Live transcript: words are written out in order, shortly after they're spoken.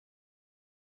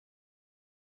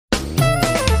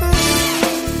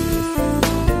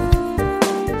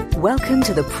Welcome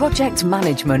to the Project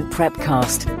Management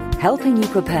Prepcast, helping you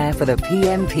prepare for the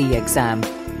PMP exam.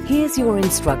 Here's your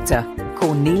instructor,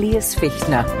 Cornelius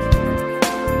Fichtner.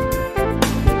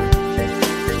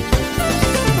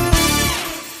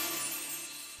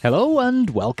 Hello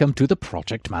and welcome to the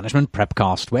Project Management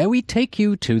Prepcast, where we take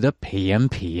you to the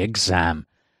PMP exam.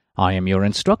 I am your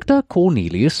instructor,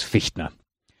 Cornelius Fichtner.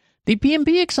 The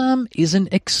PMP exam is an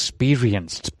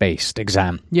experience-based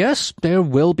exam. Yes, there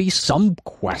will be some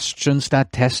questions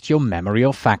that test your memory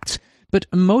of facts, but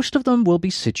most of them will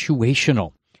be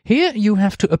situational. Here you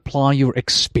have to apply your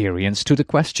experience to the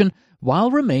question while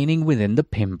remaining within the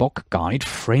PMBOK guide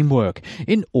framework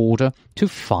in order to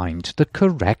find the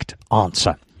correct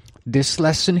answer. This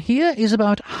lesson here is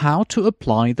about how to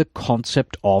apply the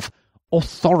concept of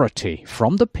authority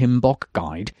from the PMBOK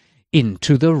guide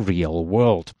into the real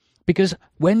world. Because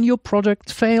when your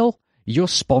projects fail, your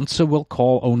sponsor will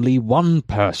call only one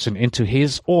person into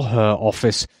his or her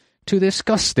office to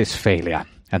discuss this failure,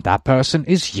 and that person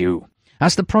is you.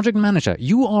 As the project manager,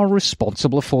 you are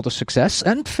responsible for the success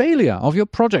and failure of your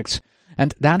projects,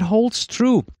 and that holds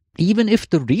true even if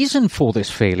the reason for this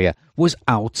failure was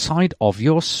outside of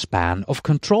your span of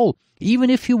control, even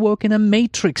if you work in a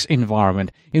matrix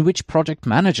environment in which project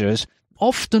managers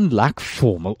often lack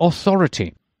formal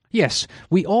authority. Yes,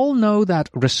 we all know that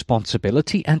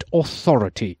responsibility and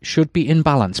authority should be in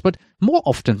balance, but more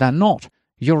often than not,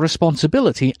 your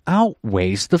responsibility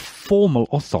outweighs the formal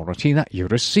authority that you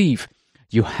receive.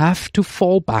 You have to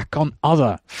fall back on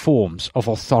other forms of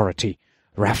authority: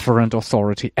 referent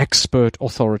authority, expert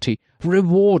authority,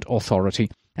 reward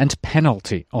authority, and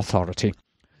penalty authority.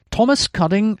 Thomas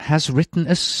Cutting has written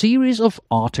a series of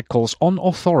articles on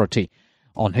authority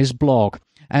on his blog,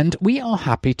 and we are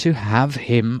happy to have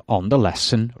him on the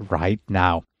lesson right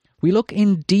now. We look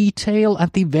in detail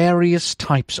at the various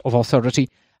types of authority,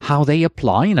 how they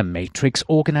apply in a matrix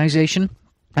organization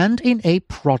and in a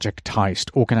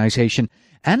projectized organization,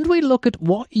 and we look at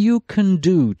what you can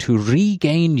do to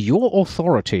regain your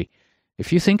authority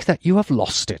if you think that you have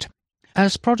lost it.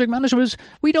 As project managers,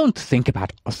 we don't think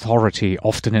about authority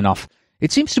often enough.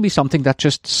 It seems to be something that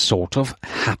just sort of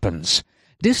happens.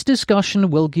 This discussion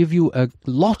will give you a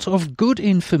lot of good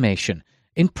information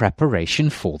in preparation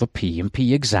for the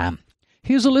PMP exam.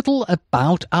 Here's a little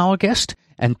about our guest,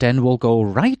 and then we'll go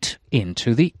right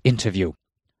into the interview.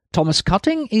 Thomas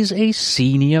Cutting is a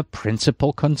senior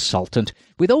principal consultant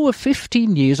with over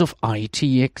 15 years of IT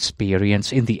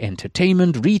experience in the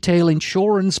entertainment, retail,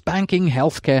 insurance, banking,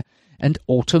 healthcare, and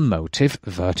automotive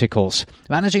verticals.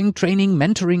 Managing, training,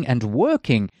 mentoring, and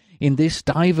working in this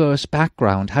diverse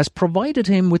background has provided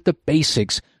him with the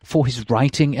basics for his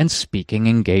writing and speaking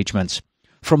engagements.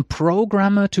 From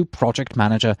programmer to project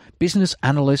manager, business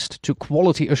analyst to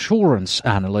quality assurance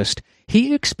analyst,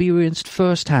 he experienced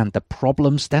firsthand the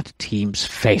problems that teams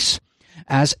face.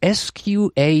 As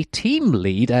SQA team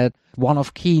lead at one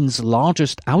of Keen's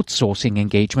largest outsourcing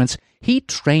engagements, he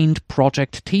trained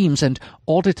project teams and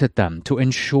audited them to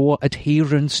ensure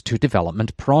adherence to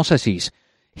development processes.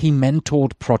 He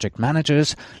mentored project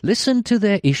managers, listened to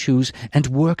their issues, and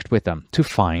worked with them to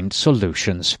find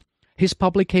solutions. His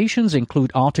publications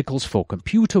include articles for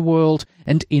Computer World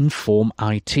and Inform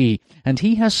IT, and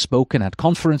he has spoken at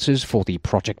conferences for the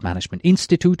Project Management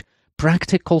Institute,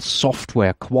 Practical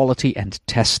Software Quality and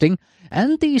Testing,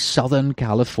 and the Southern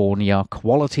California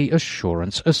Quality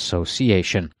Assurance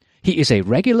Association. He is a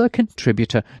regular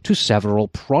contributor to several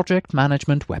project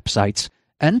management websites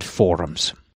and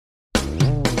forums.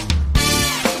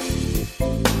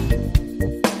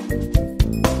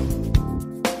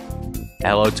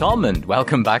 Hello, Tom, and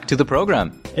welcome back to the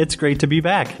program. It's great to be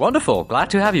back. Wonderful. Glad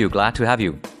to have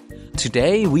you.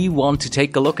 Today, we want to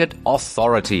take a look at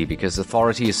authority, because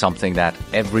authority is something that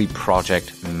every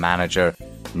project manager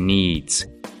needs.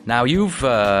 Now, you've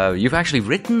actually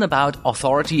written about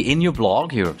authority in your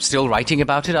blog. You're still writing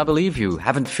about it, I believe. You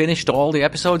haven't finished all the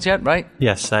episodes yet, right?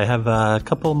 Yes, I have a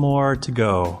couple more to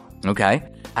go. Okay.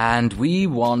 And we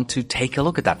want to take a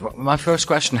look at that. My first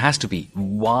question has to be,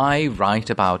 why write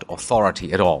about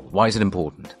authority at all? Why is it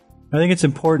important? I think it's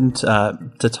important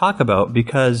to talk about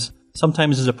because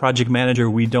sometimes as a project manager,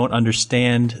 we don't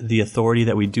understand the authority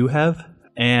that we do have.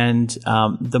 And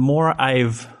the more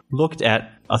I've looked at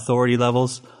authority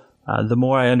levels, the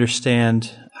more I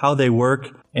understand how they work.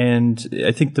 And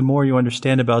I think the more you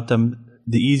understand about them,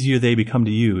 the easier they become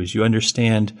to use. You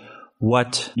understand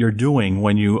what you're doing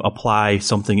when you apply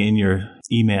something in your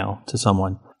email to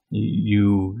someone.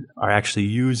 You are actually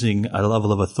using a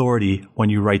level of authority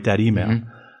when you write that email,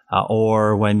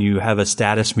 or when you have a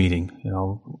status meeting. You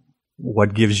know,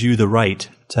 what gives you the right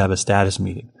to have a status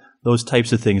meeting? those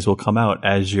types of things will come out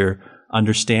as you're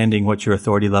understanding what your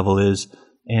authority level is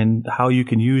and how you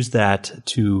can use that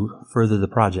to further the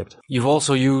project. You've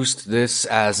also used this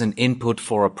as an input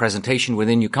for a presentation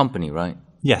within your company, right?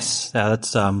 Yes,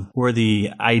 that's where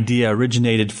the idea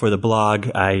originated for the blog.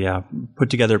 I put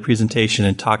together a presentation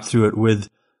and talked through it with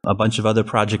a bunch of other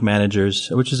project managers,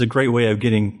 which is a great way of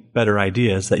getting better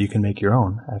ideas that you can make your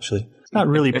own, actually. It's not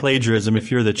really plagiarism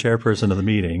if you're the chairperson of the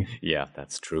meeting. Yeah,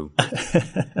 that's true.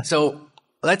 So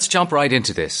let's jump right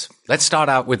into this. Let's start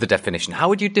out with the definition. How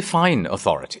would you define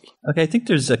authority? Okay, I think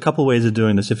there's a couple ways of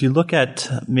doing this. If you look at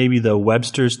maybe the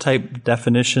Webster's type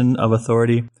definition of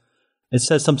authority, it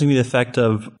says something to the effect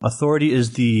of authority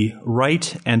is the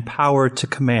right and power to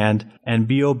command and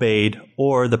be obeyed,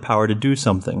 or the power to do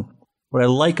something. What I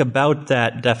like about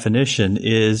that definition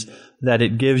is that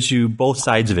it gives you both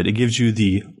sides of it. It gives you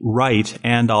the right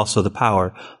and also the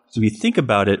power. So if you think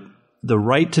about it, the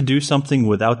right to do something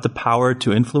without the power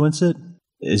to influence it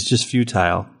is just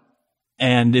futile.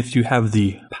 And if you have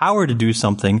the power to do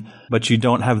something, but you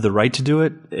don't have the right to do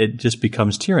it, it just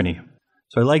becomes tyranny.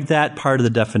 So I like that part of the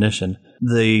definition.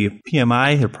 The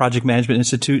PMI, the Project Management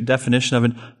Institute definition of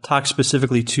it, talks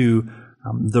specifically to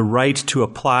the right to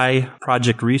apply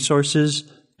project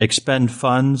resources, expend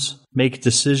funds, make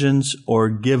decisions, or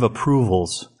give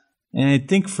approvals. And I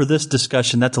think for this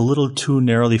discussion, that's a little too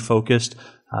narrowly focused.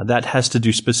 That has to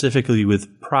do specifically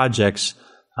with projects,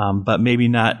 but maybe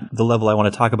not the level I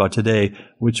want to talk about today,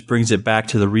 which brings it back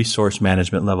to the resource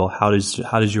management level. How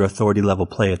does your authority level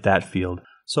play at that field?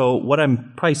 So what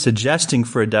I'm probably suggesting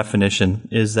for a definition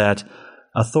is that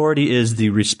authority is the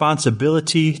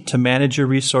responsibility to manage your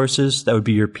resources, that would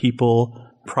be your people,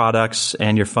 products,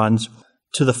 and your funds,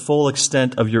 to the full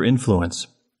extent of your influence.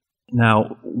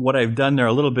 Now, what I've done there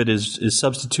a little bit is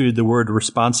substituted the word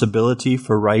responsibility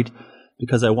for right,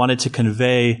 because I wanted to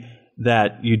convey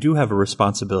that you do have a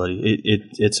responsibility.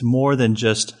 It's more than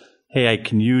just, hey, I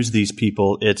can use these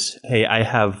people. It's, hey, I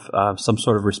have some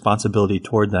sort of responsibility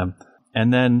toward them.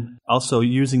 And then also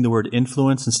using the word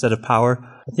influence instead of power.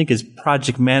 I think as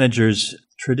project managers,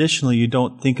 traditionally you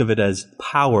don't think of it as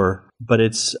power, but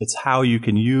it's how you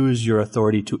can use your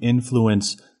authority to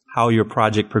influence how your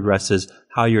project progresses,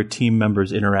 how your team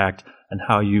members interact, and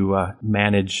how you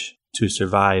manage to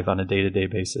survive on a day-to-day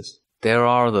basis. There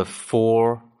are the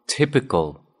 4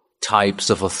 typical types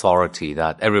of authority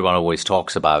that everyone always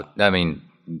talks about. I mean,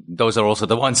 those are also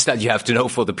the ones that you have to know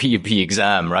for the PMP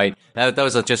exam, right?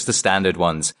 Those are just the standard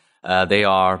ones. They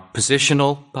are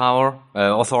positional power,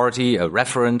 authority,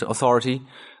 referent authority,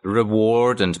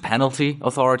 reward and penalty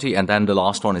authority, and then the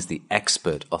last one is the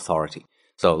expert authority.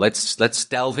 So let's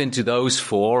delve into those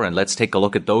 4 and let's take a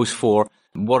look at those 4.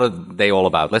 What are they all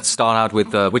about? Let's start out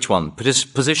with which one?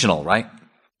 Positional, right?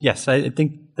 Yes, I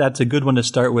think that's a good one to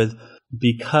start with,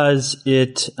 because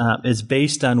it is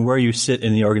based on where you sit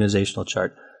in the organizational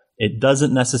chart. It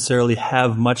doesn't necessarily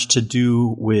have much to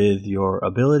do with your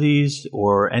abilities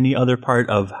or any other part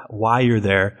of why you're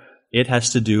there. It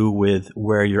has to do with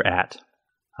where you're at.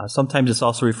 Sometimes it's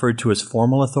also referred to as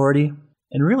formal authority,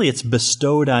 and really it's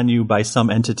bestowed on you by some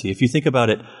entity. If you think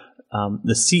about it,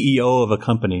 the CEO of a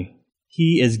company,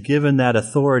 he is given that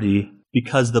authority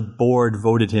because the board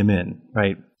voted him in,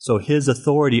 right? So his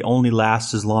authority only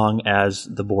lasts as long as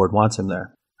the board wants him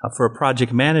there. For a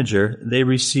project manager, they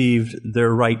received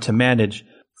their right to manage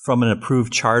from an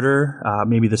approved charter,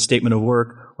 maybe the statement of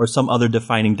work, or some other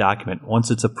defining document.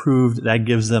 Once it's approved, that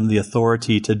gives them the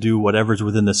authority to do whatever's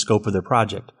within the scope of their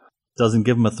project. It doesn't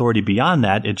give them authority beyond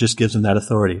that, it just gives them that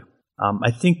authority.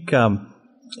 I think,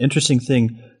 interesting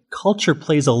thing, culture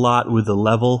plays a lot with the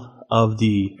level of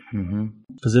the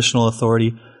positional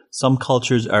authority. Some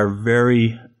cultures are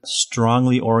very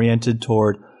strongly oriented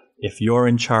toward, if you're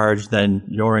in charge, then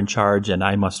you're in charge and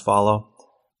I must follow.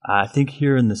 I think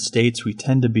here in the States, we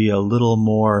tend to be a little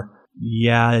more,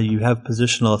 yeah, you have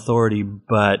positional authority,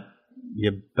 but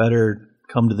you better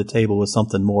come to the table with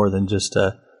something more than just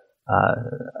a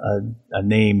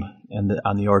name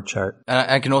on the org chart.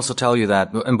 I can also tell you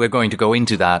that, and we're going to go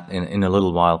into that in a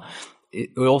little while,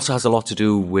 it also has a lot to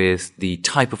do with the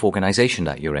type of organization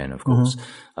that you're in, of course.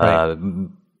 Right.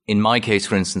 In my case,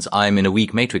 for instance, I'm in a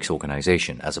weak matrix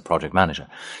organization as a project manager.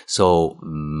 So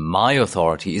my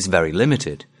authority is very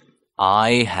limited.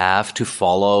 I have to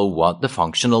follow what the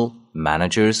functional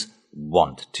managers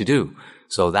want to do.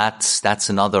 So that's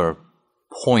another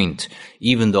point.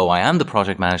 Even though I am the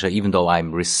project manager, even though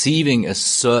I'm receiving a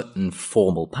certain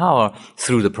formal power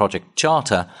through the project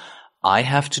charter, I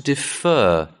have to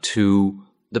defer to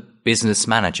the business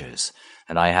managers,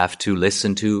 and I have to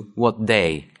listen to what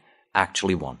they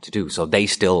actually want to do. So they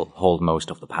still hold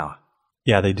most of the power.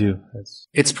 Yeah, they do.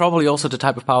 It's probably also the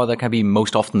type of power that can be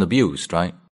most often abused,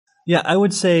 right? Yeah, I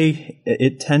would say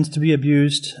it tends to be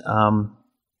abused.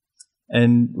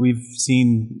 And we've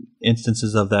seen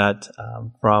instances of that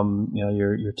from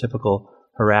your typical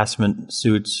harassment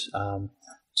suits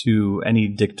to any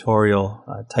dictatorial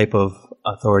type of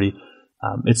authority.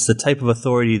 It's the type of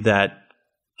authority that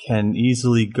can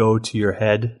easily go to your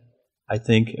head. I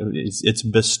think it's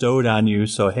bestowed on you,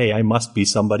 so hey, I must be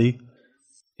somebody.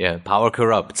 Yeah, power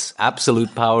corrupts.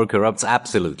 Absolute power corrupts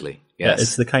absolutely. Yes. Yeah,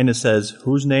 it's the kind that says,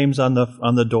 whose name's on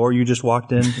the door you just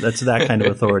walked in? That's that kind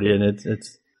of authority, and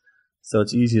it's so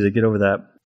it's easy to get over that.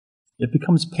 It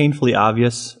becomes painfully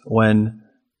obvious when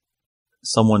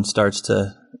someone starts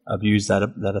to abuse that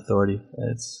authority.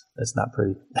 It's not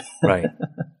pretty. Right.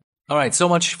 All right, so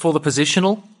much for the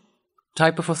positional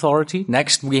type of authority.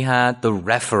 Next, we had the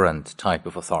referent type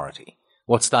of authority.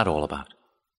 What's that all about?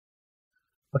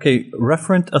 Okay,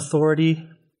 referent authority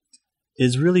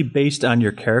is really based on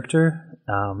your character.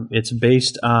 It's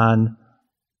based on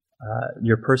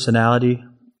your personality.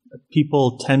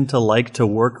 People tend to like to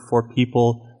work for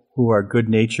people who are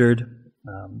good-natured,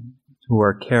 who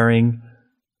are caring,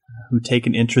 who take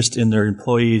an interest in their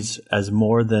employees as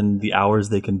more than the hours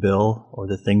they can bill or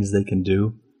the things they can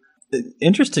do.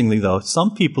 Interestingly, though,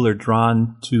 some people are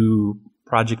drawn to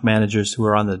project managers who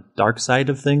are on the dark side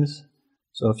of things.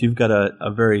 So if you've got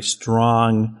a very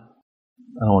strong,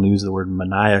 I don't want to use the word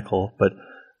maniacal, but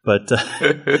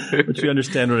you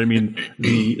understand what I mean.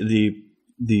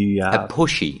 A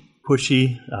pushy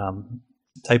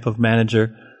type of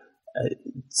manager.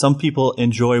 Some people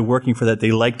enjoy working for that.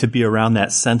 They like to be around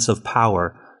that sense of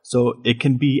power. So it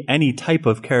can be any type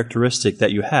of characteristic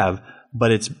that you have,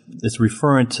 but its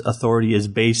referent authority is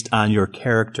based on your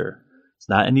character.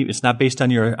 It's not based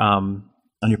on your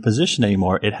position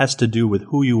anymore. It has to do with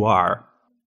who you are.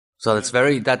 So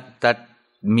that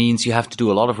means you have to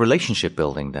do a lot of relationship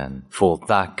building then for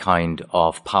that kind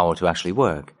of power to actually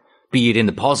work, be it in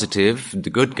the positive, the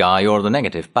good guy, or the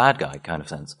negative, bad guy kind of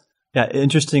sense. Yeah,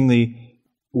 interestingly,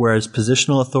 whereas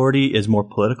positional authority is more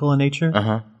political in nature,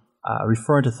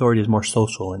 referent authority is more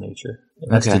social in nature.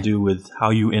 It has to do with how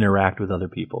you interact with other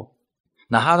people.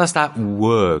 Now, how does that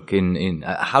work?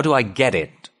 How do I get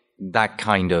it? That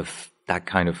kind of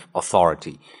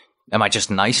authority. Am I just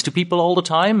nice to people all the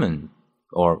time,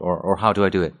 or how do I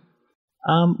do it?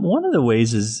 One of the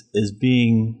ways is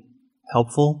being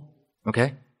helpful.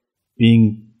 Okay.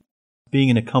 Being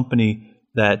in a company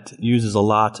that uses a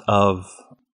lot of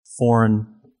foreign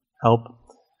help.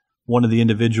 One of the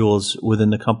individuals within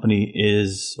the company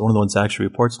is one of the ones that actually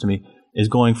reports to me is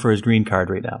going for his green card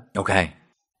right now. Okay.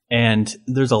 And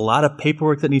there's a lot of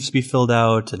paperwork that needs to be filled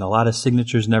out and a lot of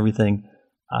signatures and everything.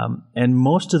 And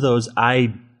most of those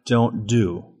I don't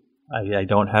do. I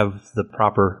don't have the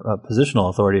proper positional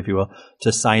authority, if you will,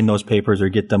 to sign those papers or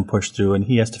get them pushed through, and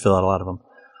he has to fill out a lot of them.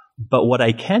 But what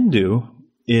I can do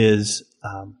is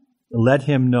let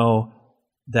him know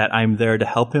that I'm there to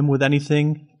help him with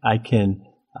anything. I can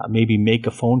maybe make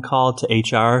a phone call to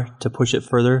HR to push it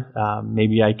further.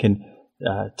 Maybe I can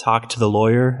talk to the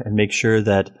lawyer and make sure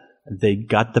that they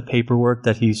got the paperwork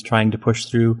that he's trying to push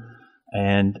through.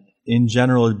 And in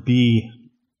general, be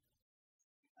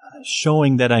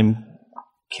showing that I'm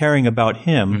caring about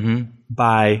him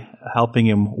by helping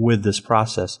him with this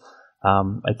process.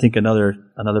 I think another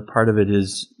part of it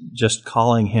is just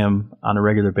calling him on a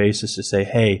regular basis to say,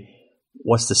 hey,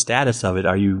 what's the status of it?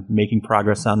 Are you making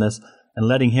progress on this? And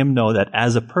letting him know that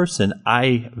as a person,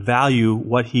 I value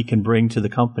what he can bring to the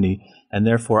company, and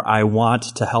therefore I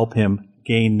want to help him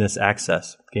gain this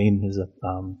access, gain his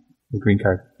the green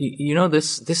card. You know,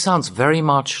 this sounds very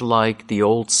much like the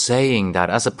old saying that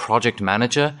as a project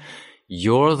manager,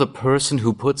 you're the person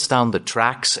who puts down the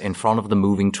tracks in front of the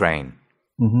moving train.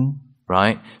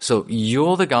 Right? So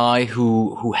you're the guy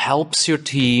who helps your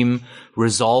team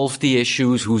resolve the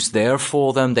issues, who's there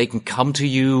for them. They can come to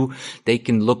you, they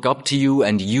can look up to you,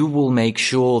 and you will make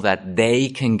sure that they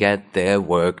can get their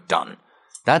work done.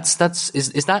 Is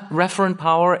that referent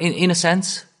power in a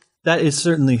sense? That is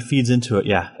certainly feeds into it,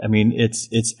 yeah. I mean,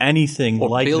 it's anything or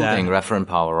like building that. Building referent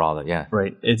power, rather, yeah.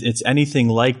 Right. It's anything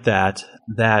like that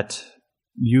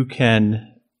you can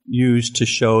use to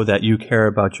show that you care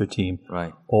about your team.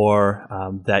 Right. Or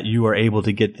that you are able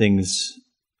to get things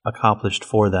accomplished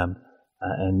for them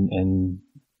and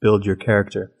build your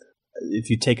character. If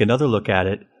you take another look at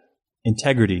it,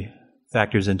 integrity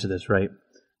factors into this, right?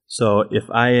 So if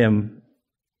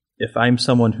I'm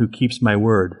someone who keeps my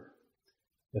word,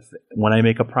 when I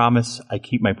make a promise, I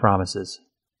keep my promises.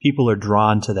 People are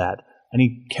drawn to that.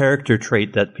 Any character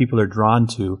trait that people are drawn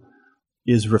to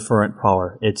is referent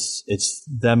power. It's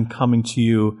them coming to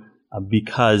you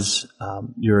because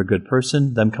you're a good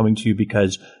person, them coming to you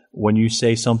because when you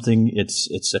say something,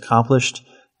 it's accomplished,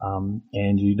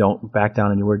 and you don't back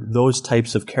down on your word. Those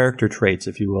types of character traits,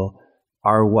 if you will,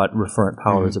 are what referent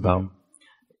power is about.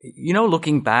 You know,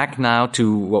 looking back now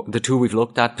to the two we've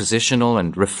looked at, positional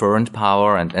and referent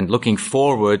power, and looking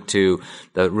forward to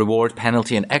the reward,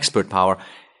 penalty, and expert power,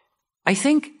 I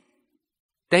think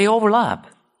they overlap.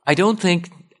 I don't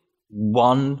think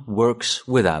one works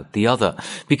without the other.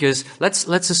 Because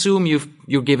let's assume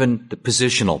you're given the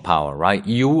positional power, right?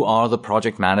 You are the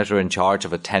project manager in charge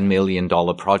of a $10 million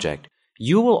project.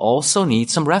 You will also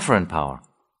need some referent power.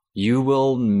 You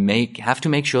will have to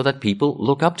make sure that people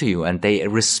look up to you and they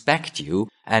respect you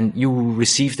and you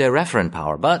receive their referent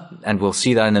power. But, and we'll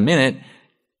see that in a minute,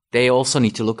 they also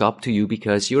need to look up to you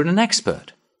because you're an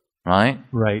expert, right?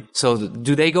 Right. So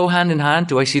do they go hand in hand?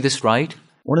 Do I see this right?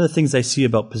 One of the things I see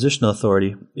about positional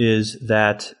authority is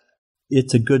that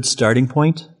it's a good starting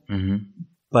point,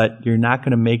 but you're not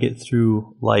going to make it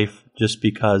through life just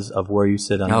because of where you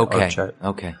sit on the org chart.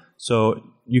 Okay. So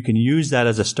you can use that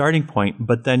as a starting point,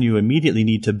 but then you immediately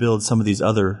need to build some of these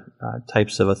other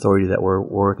types of authority that we're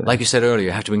working on. Like you said earlier,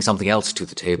 you have to bring something else to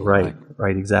the table. Right,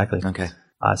 exactly. Okay.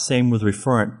 Same with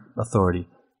referent authority.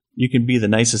 You can be the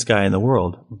nicest guy in the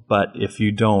world, but if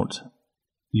you don't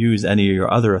use any of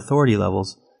your other authority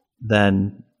levels,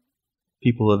 then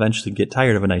people will eventually get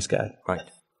tired of a nice guy. Right.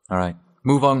 All right.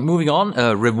 Moving on.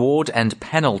 Reward and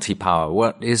penalty power.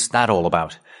 What is that all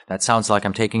about? That sounds like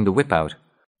I'm taking the whip out.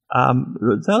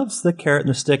 That's the carrot and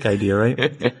the stick idea,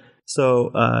 right?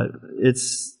 So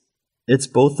it's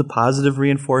both the positive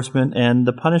reinforcement and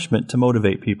the punishment to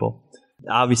motivate people.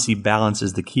 Obviously, balance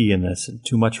is the key in this.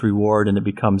 Too much reward and it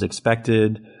becomes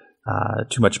expected.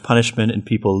 Too much punishment and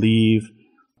people leave.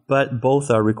 But both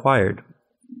are required.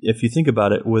 If you think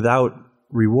about it, without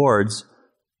rewards,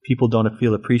 people don't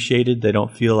feel appreciated. They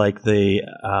don't feel like they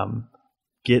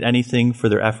get anything for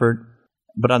their effort.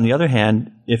 But on the other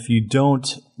hand, if you don't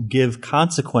give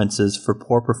consequences for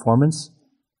poor performance,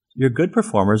 your good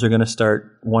performers are going to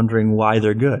start wondering why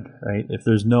they're good, right? If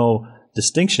there's no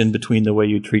distinction between the way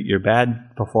you treat your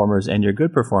bad performers and your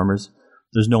good performers,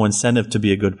 there's no incentive to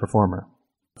be a good performer.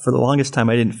 For the longest time,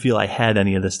 I didn't feel I had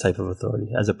any of this type of authority.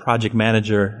 As a project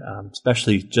manager,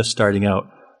 especially just starting out,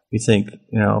 you think,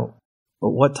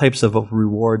 what types of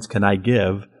rewards can I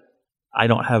give? I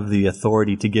don't have the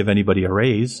authority to give anybody a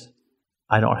raise.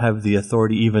 I don't have the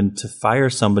authority even to fire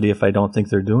somebody if I don't think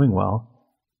they're doing well.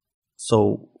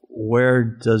 So where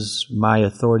does my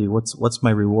authority, what's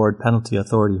my reward penalty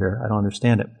authority here? I don't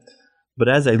understand it. But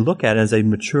as I look at it, as I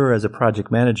mature as a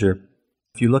project manager,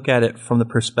 if you look at it from the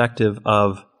perspective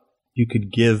of you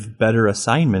could give better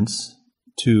assignments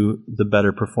to the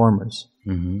better performers.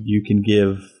 You can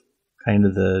give kind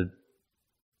of the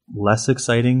less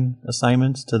exciting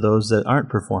assignments to those that aren't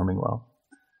performing well.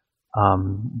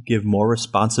 Give more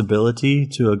responsibility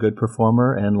to a good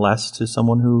performer and less to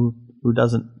someone who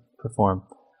doesn't perform.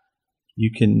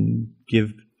 You can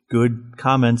give good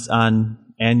comments on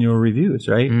annual reviews,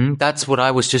 right? That's what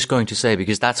I was just going to say,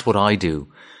 because that's what I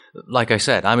do. Like I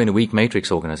said, I'm in a weak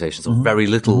matrix organization, so very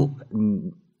little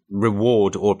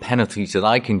reward or penalties that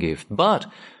I can give. But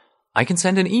I can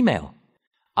send an email.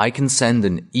 I can send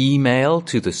an email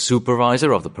to the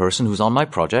supervisor of the person who's on my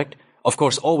project. Of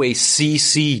course, always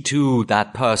CC to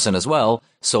that person as well,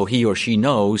 so he or she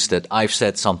knows that I've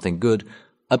said something good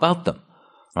about them.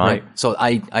 Right? So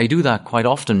I do that quite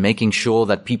often, making sure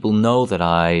that people know that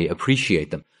I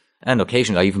appreciate them. And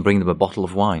occasionally I even bring them a bottle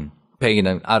of wine, paying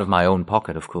them out of my own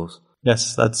pocket, of course.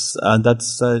 Yes, that's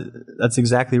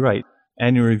exactly right.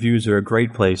 Annual reviews are a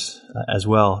great place as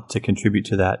well to contribute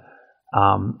to that.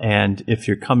 And if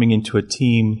you're coming into a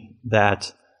team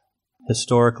that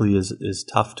historically is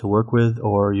tough to work with,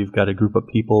 or you've got a group of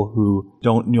people who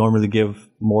don't normally give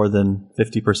more than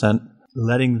 50%,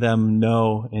 letting them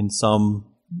know in some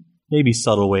maybe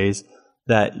subtle ways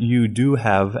that you do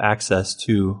have access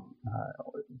to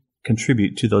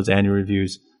contribute to those annual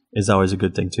reviews is always a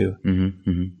good thing too.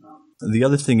 The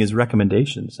other thing is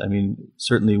recommendations. I mean,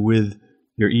 certainly with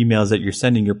your emails that you're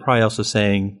sending, you're probably also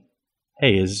saying,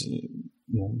 hey,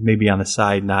 maybe on the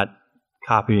side, not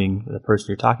copying the person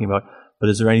you're talking about, but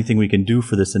is there anything we can do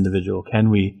for this individual? Can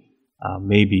we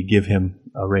maybe give him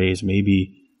a raise?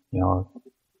 Maybe,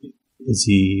 is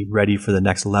he ready for the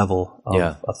next level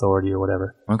of authority or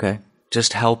whatever? Okay.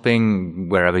 Just helping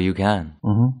wherever you can.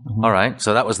 All right.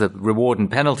 So that was the reward and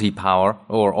penalty power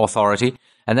or authority.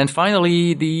 And then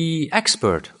finally, the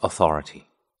expert authority.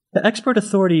 The expert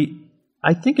authority,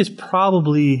 I think, is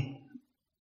probably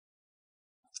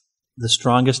the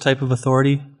strongest type of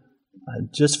authority,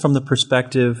 just from the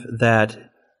perspective that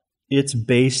it's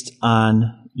based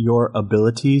on your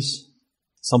abilities,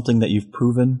 something that you've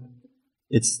proven.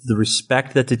 It's the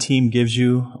respect that the team gives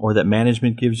you or that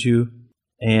management gives you.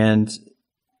 And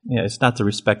it's not the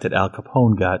respect that Al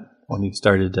Capone got when he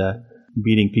started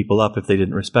beating people up if they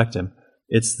didn't respect him.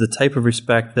 It's the type of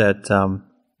respect that,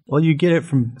 you get it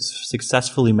from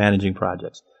successfully managing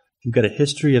projects. If you've got a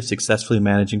history of successfully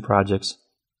managing projects,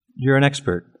 you're an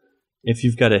expert. If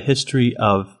you've got a history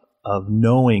of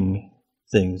knowing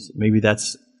things, maybe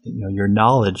that's, your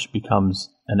knowledge becomes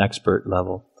an expert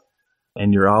level.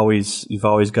 And you've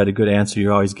always got a good answer.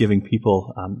 You're always giving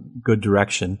people good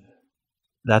direction.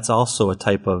 That's also a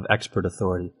type of expert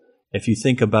authority. If you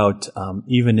think about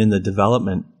even in the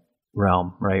development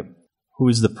realm, right? Who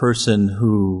is the person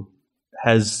who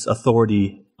has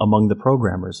authority among the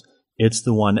programmers? It's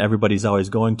the one everybody's always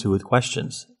going to with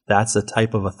questions. That's a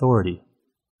type of authority.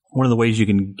 One of the ways you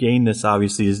can gain this,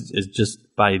 obviously, is just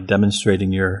by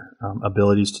demonstrating your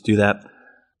abilities to do that.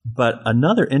 But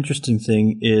another interesting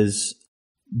thing is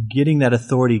getting that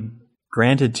authority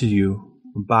granted to you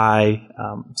by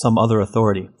some other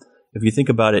authority. If you think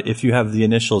about it, if you have the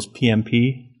initials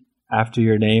PMP after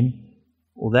your name,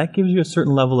 well, that gives you a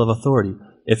certain level of authority.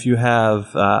 If you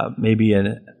have maybe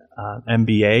an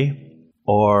MBA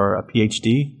or a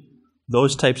PhD,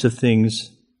 those types of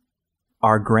things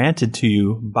are granted to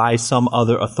you by some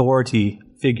other authority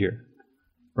figure,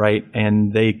 right?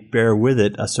 And they bear with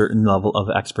it a certain level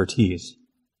of expertise.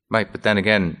 Right, but then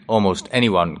again, almost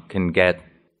anyone can get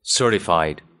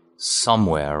certified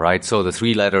somewhere, right? So the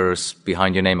 3 letters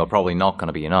behind your name are probably not going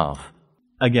to be enough.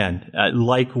 Again,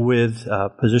 like with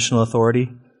positional authority,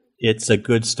 it's a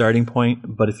good starting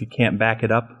point, but if you can't back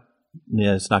it up,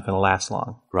 it's not going to last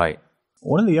long. Right.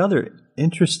 One of the other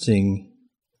interesting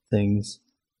things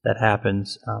that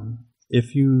happens,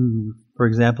 if you, for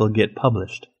example, get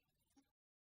published,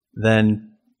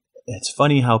 then it's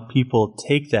funny how people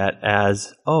take that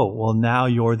as, oh, well, now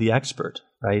you're the expert,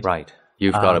 right? Right.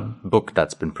 You've got a book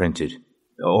that's been printed.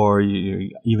 Or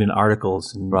even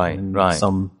articles in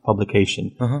some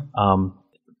publication. Uh-huh.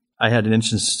 I had an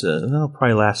instance,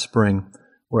 probably last spring,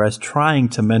 where I was trying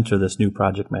to mentor this new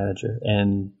project manager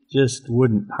and just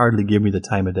wouldn't hardly give me the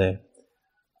time of day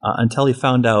until he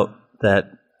found out that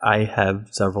I have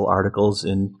several articles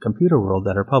in Computer World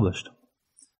that are published.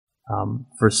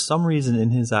 For some reason,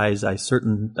 in his eyes, I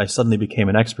suddenly became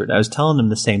an expert. I was telling him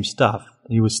the same stuff.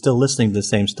 He was still listening to the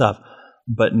same stuff.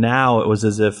 But now it was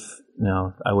as if,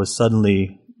 I was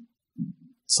suddenly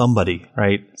somebody,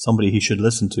 right? Somebody he should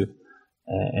listen to.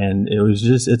 And it was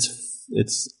just,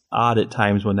 it's odd at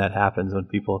times when that happens, when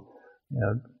people,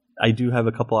 I do have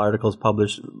a couple articles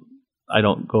published. I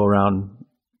don't go around,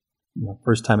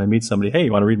 first time I meet somebody, hey,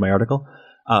 you want to read my article?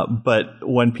 But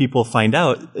when people find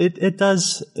out,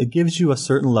 it gives you a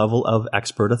certain level of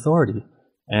expert authority.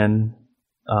 And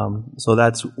so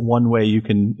that's one way you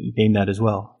can gain that as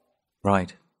well.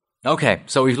 Right. Okay,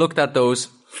 so we've looked at those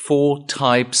 4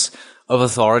 types of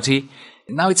authority.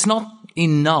 Now, it's not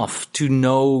enough to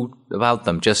know about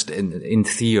them just in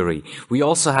theory. We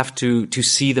also have to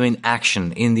see them in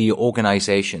action in the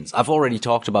organizations. I've already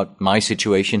talked about my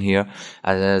situation here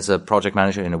as a project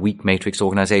manager in a weak matrix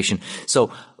organization.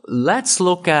 So let's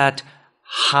look at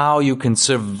how you can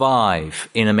survive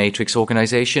in a matrix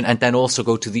organization and then also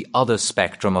go to the other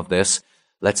spectrum of this.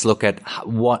 Let's look at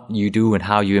what you do and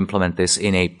how you implement this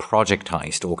in a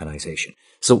projectized organization.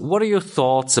 So what are your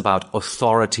thoughts about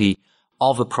authority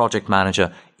of a project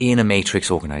manager in a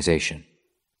matrix organization?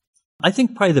 I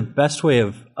think probably the best way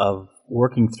of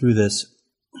working through this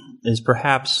is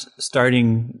perhaps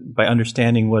starting by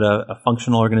understanding what a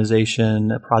functional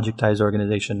organization, a projectized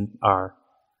organization are.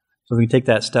 So if we take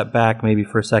that step back maybe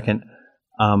for a second,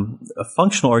 a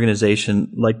functional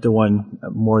organization like the one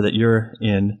more that you're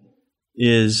in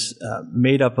is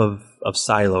made up of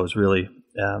silos, really.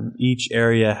 Each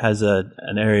area has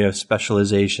an area of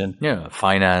specialization. Yeah,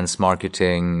 finance,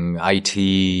 marketing,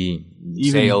 IT,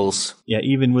 sales. Yeah,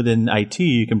 even within IT,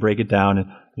 you can break it down. And,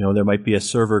 there might be a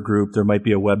server group, there might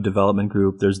be a web development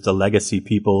group, there's the legacy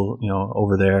people,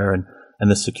 over there, and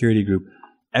the security group.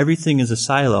 Everything is a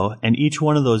silo, and each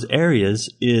one of those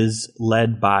areas is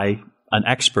led by an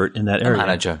expert in that area. A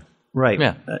manager. Right.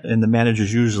 Yeah. And the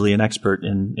manager's usually an expert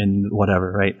in whatever,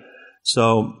 right?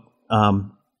 So,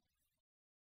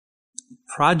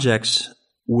 projects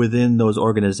within those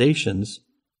organizations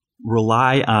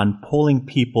rely on pulling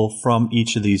people from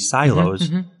each of these silos,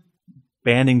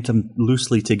 banding them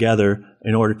loosely together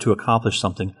in order to accomplish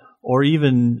something, or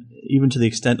even to the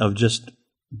extent of just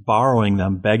borrowing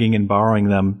them, begging and borrowing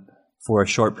them for a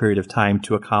short period of time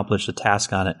to accomplish a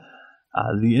task on it.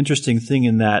 The interesting thing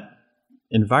in that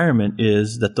environment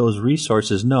is that those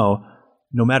resources know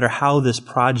no matter how this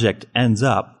project ends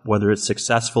up, whether it's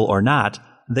successful or not,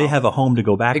 they have a home to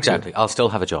go back to. Exactly. I'll still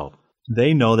have a job.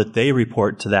 They know that they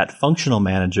report to that functional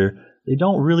manager. They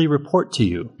don't really report to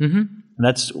you. Mm-hmm. And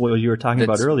that's what you were talking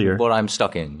about earlier. What I'm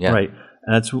stuck in, yeah. Right.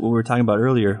 And that's what we were talking about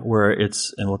earlier, where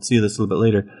it's, and we'll see this a little bit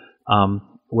later,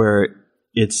 where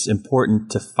it's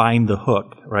important to find the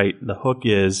hook, right? The hook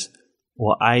is,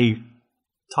 well, I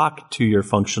talk to your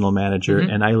functional manager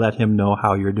and I let him know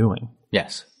how you're doing.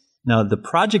 Yes. Now, the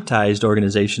projectized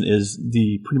organization is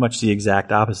pretty much the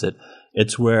exact opposite.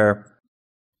 It's where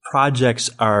projects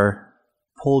are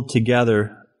pulled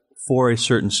together for a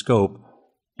certain scope,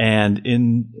 and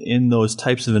in those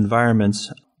types of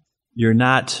environments, you're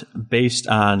not based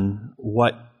on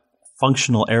what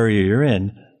functional area you're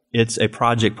in. It's a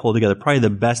project pulled together. Probably the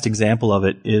best example of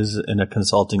it is in a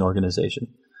consulting organization,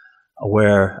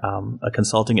 where a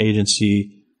consulting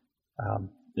agency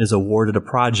is awarded a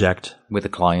project with a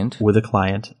client,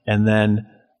 and then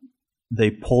they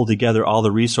pull together all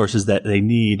the resources that they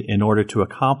need in order to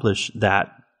accomplish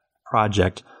that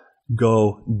project.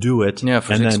 Go do it. Yeah,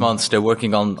 for 6 months they're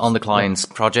working on the client's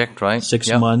project, right?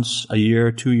 6 months, a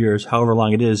year, 2 years, however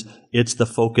long it is, it's the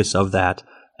focus of that.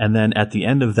 And then at the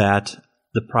end of that,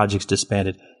 the project's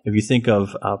disbanded. If you think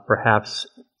of perhaps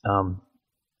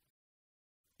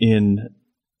in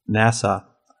NASA,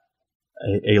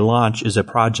 a launch is a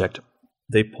project.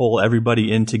 They pull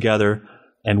everybody in together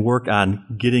and work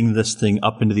on getting this thing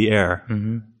up into the air.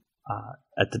 Mm-hmm.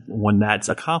 When that's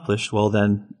accomplished, well,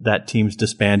 then that team's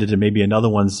disbanded and maybe another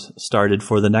one's started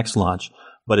for the next launch.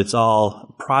 But it's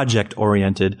all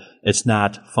project-oriented. It's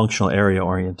not functional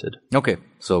area-oriented. Okay,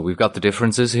 so we've got the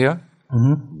differences here.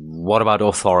 Mm-hmm. What about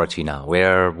authority now?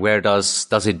 Where does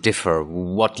it differ?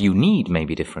 What do you need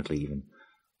maybe differently even?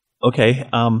 Okay,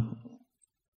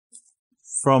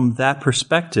 from that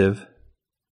perspective,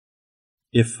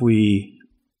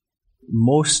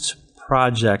 most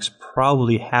projects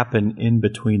probably happen in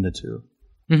between the two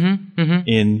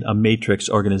in a matrix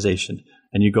organization.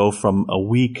 And you go from a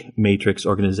weak matrix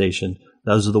organization,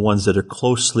 those are the ones that are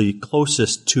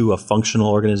closest to a functional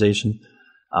organization.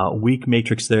 Weak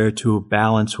matrix there to a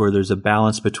balance where there's a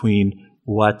balance between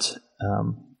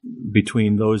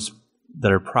between those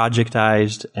that are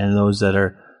projectized and those that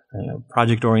are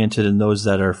project oriented and those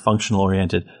that are functional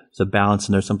oriented. There's a balance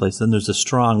in there someplace. Then there's a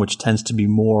strong, which tends to be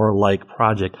more like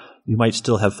project. You might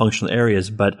still have functional areas,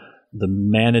 but the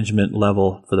management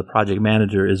level for the project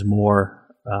manager is more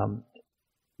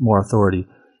authority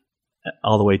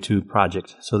all the way to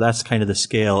project. So that's kind of the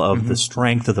scale of the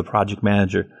strength of the project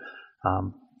manager.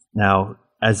 Now,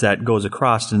 as that goes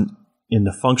across in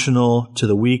the functional to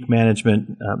the weak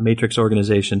management matrix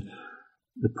organization,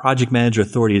 the project manager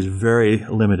authority is very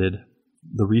limited.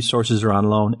 The resources are on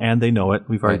loan, and they know it.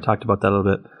 We've already talked about that a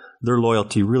little bit. Their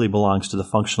loyalty really belongs to the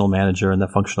functional manager and the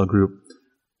functional group.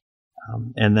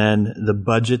 And then the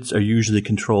budgets are usually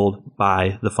controlled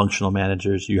by the functional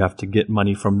managers. You have to get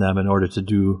money from them in order to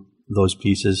do those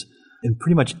pieces. And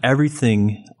pretty much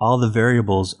everything, all the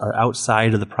variables are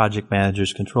outside of the project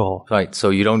manager's control. Right. So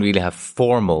you don't really have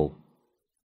formal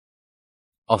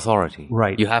authority.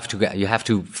 Right. You have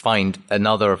to find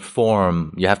another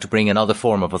form. You have to bring another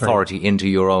form of authority into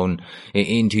your own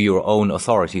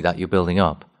authority that you're building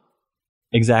up.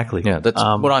 Exactly. Yeah, that's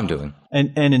what I'm doing.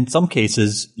 And in some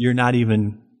cases, you're not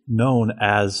even known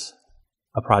as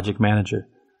a project manager.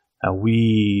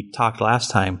 We talked last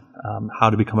time how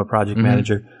to become a project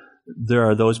manager. There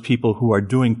are those people who are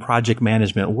doing project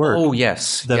management work. Oh,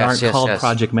 yes. That aren't called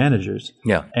project managers.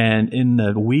 Yeah. And in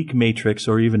the weak matrix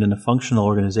or even in a functional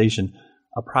organization,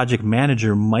 a project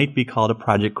manager might be called a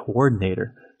project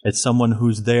coordinator. It's someone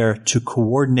who's there to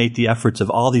coordinate the efforts of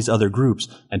all these other groups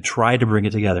and try to bring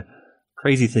it together.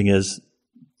 Crazy thing is,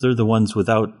 they're the ones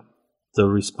without the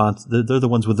response. They're the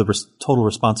ones with the total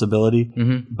responsibility,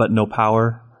 but no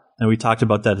power. And we talked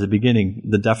about that at the beginning.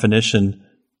 The definition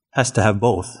has to have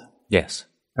both. Yes.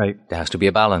 Right. There has to be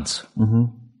a balance. Mm-hmm.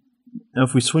 Now,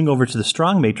 if we swing over to the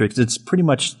strong matrix, it's pretty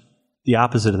much the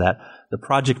opposite of that. The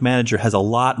project manager has a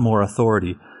lot more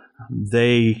authority.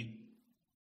 They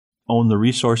own the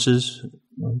resources.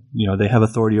 They have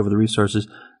authority over the resources.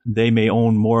 They may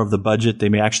own more of the budget. They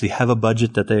may actually have a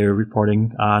budget that they are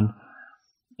reporting on.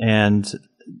 And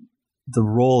the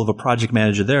role of a project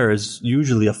manager there is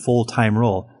usually a full-time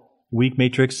role. Weak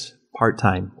matrix,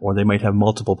 part-time, or they might have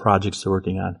multiple projects they're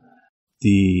working on.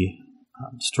 The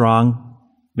strong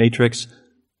matrix,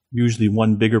 usually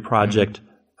one bigger project.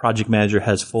 Project manager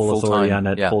has full authority on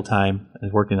that full-time and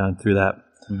is working on through that.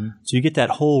 So you get that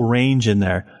whole range in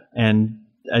there. And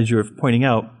as you're pointing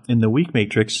out, in the weak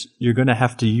matrix, you're going to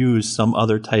have to use some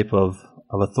other type of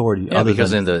authority. Yeah,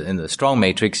 because in the strong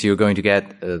matrix, you're going to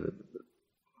get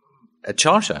a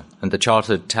charter, and the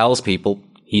charter tells people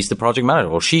he's the project manager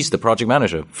or she's the project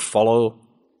manager. Follow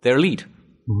their lead.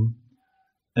 And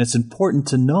it's important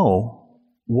to know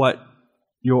what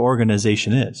your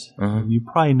organization is. You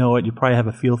probably know it. You probably have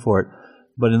a feel for it.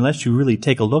 But unless you really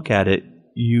take a look at it,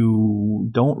 you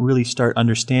don't really start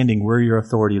understanding where your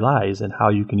authority lies and how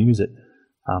you can use it.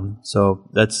 So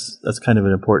that's kind of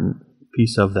an important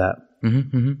piece of that.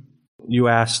 You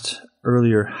asked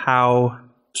earlier how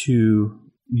to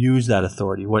use that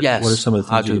authority. What are some of the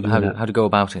things you do? How to go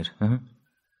about it?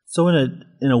 So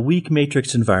in a weak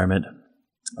matrix environment,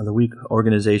 or the weak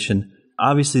organization,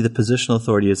 obviously the positional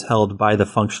authority is held by the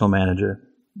functional manager.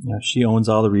 She owns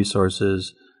all the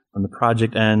resources. When the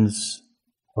project ends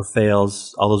or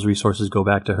fails, all those resources go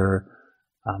back to her.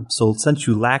 So since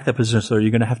you lack that positional authority,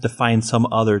 you're going to have to find some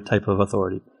other type of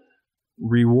authority.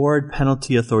 Reward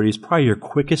penalty authority is probably your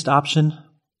quickest option.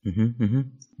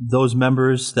 Those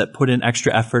members that put in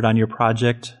extra effort on your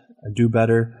project do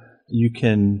better. You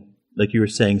can, like you were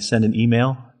saying, send an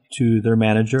email to their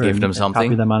manager and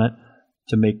copy them on it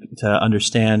to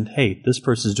understand, hey, this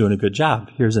person's doing a good job.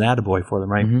 Here's an attaboy for them,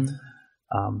 right?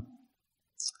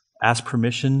 Ask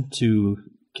permission to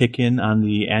kick in on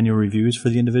the annual reviews for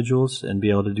the individuals and be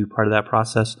able to do part of that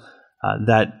process.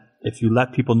 That if you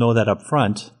let people know that up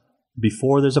front,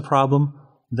 before there's a problem,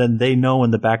 then they know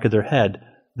in the back of their head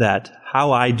that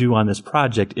how I do on this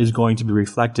project is going to be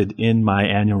reflected in my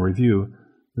annual review.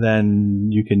 Then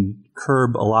you can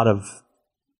curb a lot of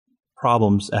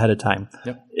problems ahead of time.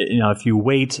 If you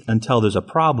wait until there's a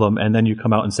problem and then you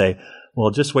come out and say, well,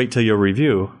 just wait till your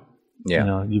review,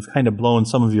 you've kind of blown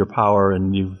some of your power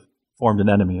and you've formed an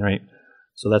enemy, right?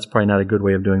 So that's probably not a good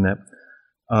way of doing that.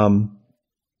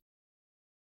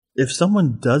 If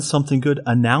someone does something good,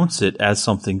 announce it as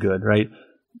something good, right?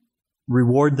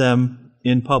 Reward them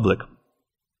in public.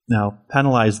 Now,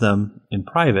 penalize them in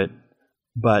private,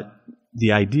 but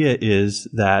the idea is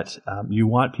that you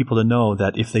want people to know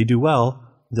that if they do well,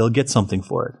 they'll get something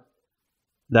for it.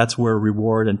 That's where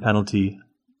reward and penalty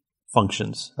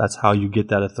functions. That's how you get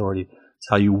that authority. It's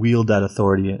how you wield that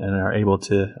authority and are able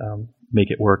to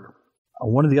make it work.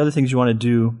 One of the other things you want to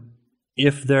do,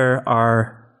 if there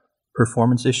are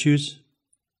performance issues,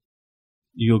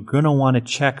 you're going to want to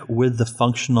check with the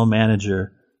functional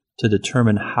manager to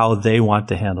determine how they want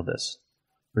to handle this.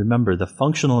 Remember, the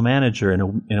functional manager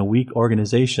in a weak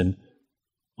organization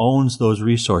owns those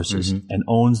resources and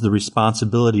owns the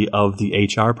responsibility of the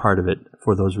HR part of it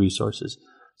for those resources.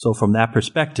 So from that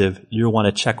perspective, you want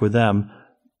to check with them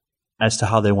as to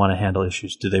how they want to handle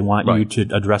issues. Do they want you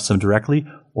to address them directly,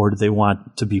 or do they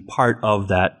want to be part of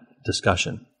that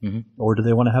discussion? Or do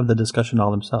they want to have the discussion all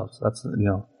themselves? That's,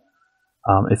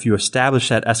 if you establish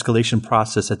that escalation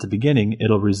process at the beginning,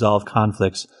 it'll resolve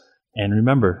conflicts. And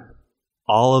remember,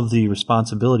 all of the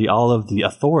responsibility, all of the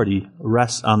authority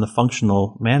rests on the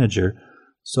functional manager.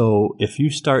 So if you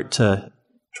start to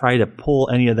try to pull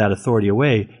any of that authority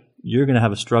away, you're going to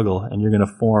have a struggle and you're going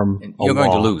to form a wall. You're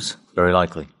going to lose, very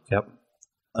likely. Yep.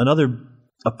 Another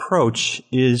approach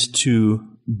is to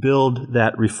build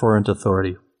that referent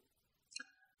authority.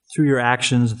 Through your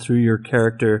actions, through your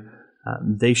character,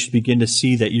 they should begin to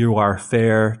see that you are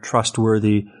fair,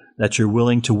 trustworthy, that you're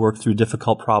willing to work through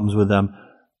difficult problems with them.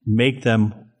 Make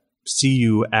them see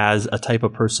you as a type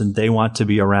of person they want to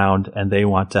be around and they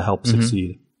want to help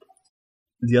succeed.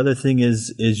 The other thing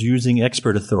is using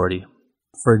expert authority.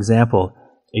 For example,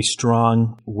 a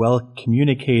strong,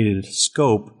 well-communicated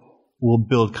scope will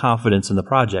build confidence in the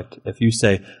project. If you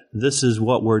say, this is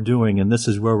what we're doing and this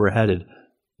is where we're headed,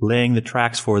 laying the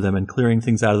tracks for them and clearing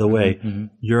things out of the way,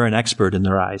 you're an expert in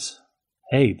their eyes.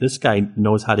 Hey, this guy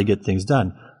knows how to get things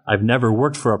done. I've never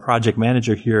worked for a project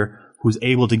manager here who's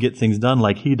able to get things done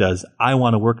like he does. I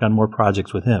want to work on more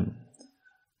projects with him.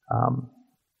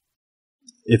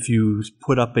 If you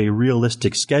put up a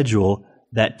realistic schedule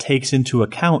that takes into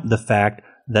account the fact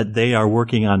that they are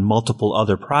working on multiple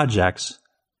other projects,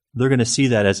 they're going to see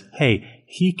that as, hey,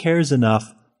 he cares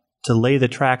enough to lay the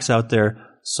tracks out there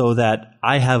so that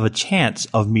I have a chance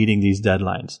of meeting these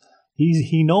deadlines.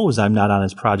 He knows I'm not on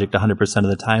his project 100% of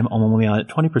the time. I'm only on it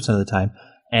 20% of the time.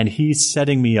 And he's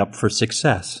setting me up for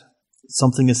success.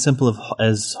 Something as simple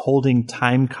as holding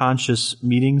time-conscious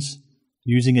meetings,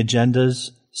 using agendas,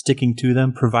 sticking to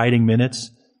them, providing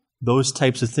minutes, those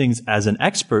types of things as an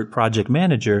expert project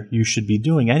manager you should be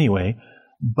doing anyway.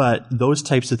 But those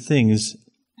types of things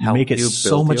help make it you so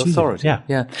build much the easier. authority.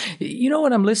 Yeah. You know,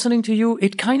 when I'm listening to you,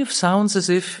 it kind of sounds as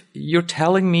if you're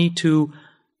telling me to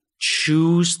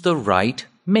choose the right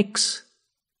mix.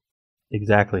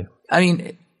 Exactly. I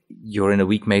mean, you're in a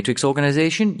weak matrix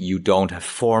organization. You don't have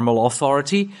formal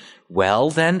authority. Well,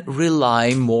 then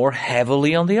rely more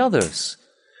heavily on the others.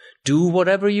 Do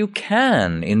whatever you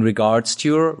can in regards to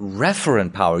your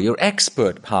referent power, your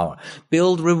expert power.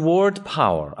 Build reward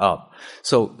power up.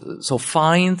 So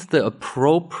find the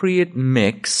appropriate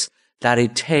mix that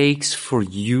it takes for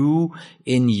you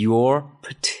in your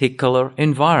particular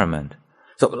environment.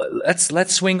 So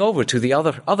let's swing over to the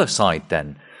other side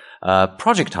then.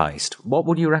 Projectized. What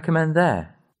would you recommend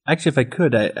there? Actually, if I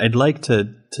could, I'd like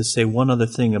to say one other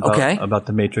thing about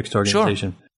the matrixed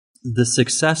organization. Sure. The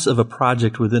success of a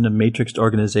project within a matrixed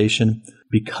organization,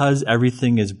 because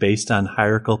everything is based on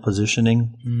hierarchical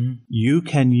positioning, you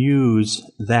can use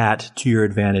that to your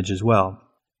advantage as well.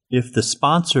 If the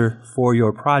sponsor for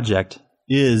your project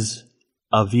is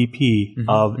a VP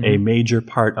of a major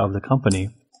part of the company,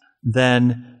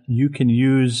 then you can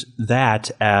use that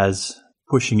as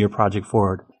pushing your project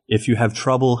forward. If you have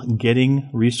trouble getting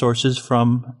resources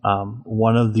from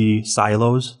one of the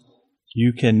silos,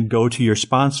 you can go to your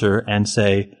sponsor and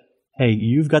say, hey,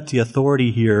 you've got the authority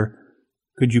here.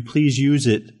 Could you please use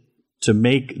it to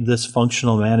make this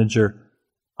functional manager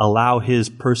allow his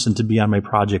person to be on my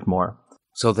project more?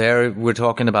 So there we're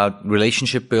talking about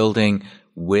relationship building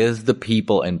with the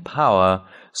people in power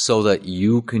so that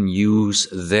you can use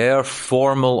their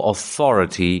formal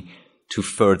authority to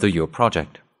further your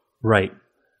project. Right.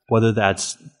 Whether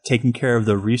that's taking care of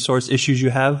the resource issues you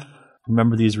have.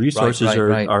 Remember, these resources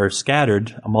are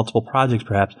scattered on multiple projects,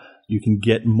 perhaps. You can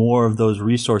get more of those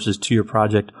resources to your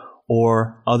project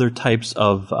or other types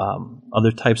of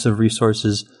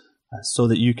resources so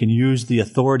that you can use the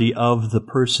authority of the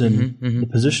person, the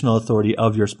positional authority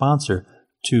of your sponsor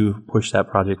to push that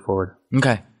project forward.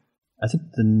 Okay. I think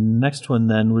the next one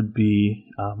then would be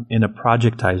in a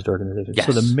projectized organization. Yes.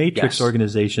 So the matrix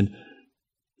organization,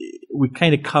 we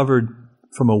kind of covered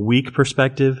from a weak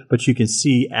perspective, but you can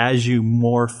see as you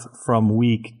morph from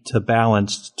weak to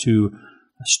balanced to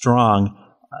strong,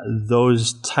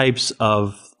 those types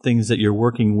of things that you're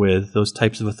working with, those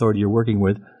types of authority you're working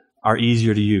with, are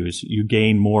easier to use. You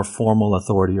gain more formal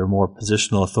authority or more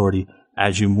positional authority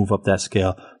as you move up that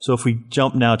scale. So if we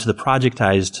jump now to the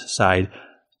projectized side,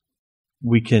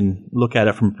 we can look at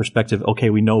it from a perspective, okay,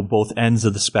 we know both ends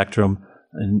of the spectrum,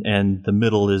 and the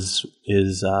middle is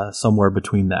somewhere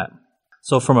between that.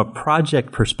 So from a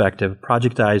project perspective,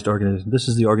 projectized organization, this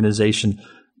is the organization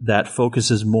that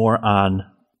focuses more on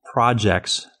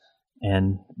projects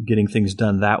and getting things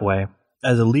done that way.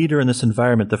 As a leader in this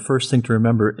environment, the first thing to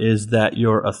remember is that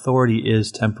your authority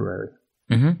is temporary.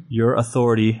 Your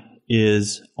authority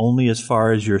is only as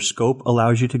far as your scope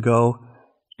allows you to go.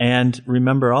 And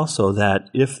remember also that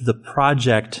if the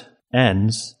project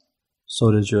ends,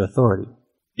 so does your authority.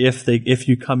 If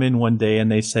you come in one day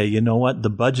and they say, you know what,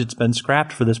 the budget's been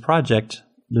scrapped for this project,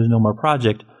 there's no more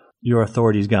project, your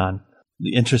authority's gone.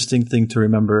 The interesting thing to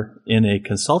remember in a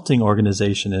consulting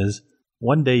organization is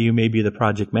one day you may be the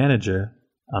project manager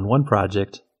on one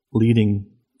project, leading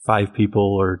 5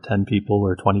 people or 10 people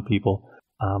or 20 people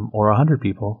or 100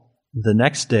 people. The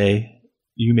next day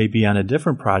you may be on a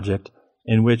different project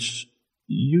in which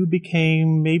you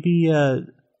became maybe a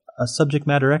subject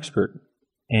matter expert.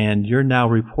 And you're now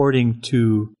reporting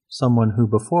to someone who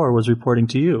before was reporting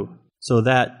to you. So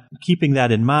that keeping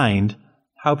that in mind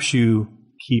helps you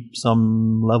keep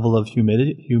some level of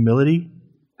humility.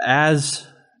 As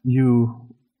you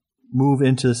move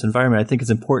into this environment, I think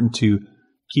it's important to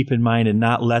keep in mind and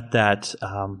not let that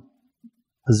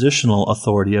positional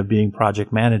authority of being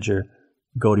project manager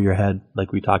go to your head,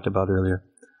 like we talked about earlier.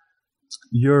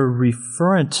 Your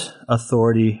referent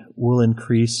authority will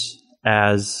increase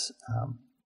as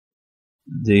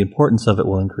the importance of it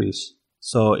will increase.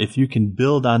 So if you can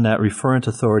build on that referent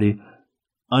authority,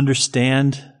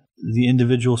 understand the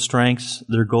individual strengths,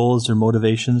 their goals, their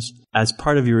motivations, as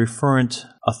part of your referent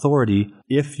authority,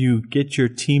 if you get your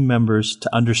team members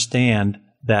to understand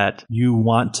that you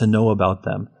want to know about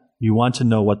them, you want to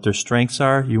know what their strengths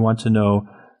are, you want to know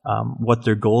what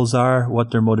their goals are,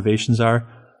 what their motivations are,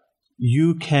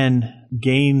 you can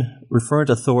gain referent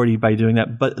authority by doing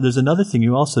that. But there's another thing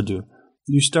you also do.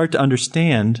 You start to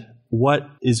understand what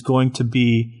is going to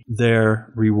be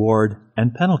their reward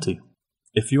and penalty.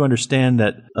 If you understand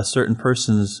that a certain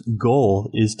person's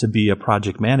goal is to be a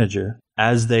project manager,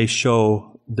 as they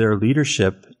show their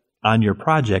leadership on your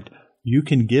project, you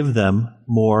can give them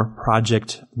more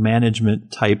project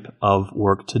management type of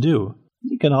work to do.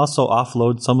 You can also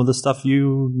offload some of the stuff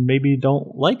you maybe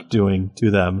don't like doing to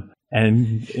them.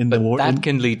 And that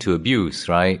can lead to abuse,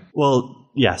 right? Well,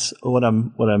 yes. What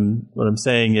I'm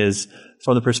saying is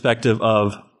from the perspective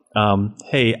of,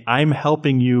 hey, I'm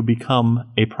helping you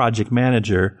become a project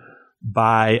manager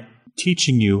by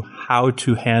teaching you how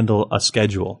to handle a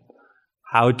schedule,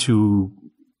 how to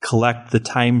collect the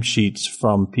timesheets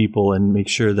from people and make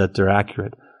sure that they're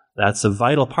accurate. That's a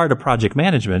vital part of project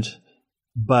management.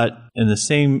 But in the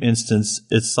same instance,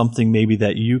 it's something maybe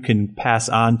that you can pass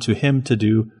on to him to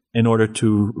do in order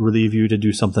to relieve you to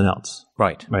do something else.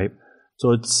 Right. Right.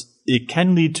 So it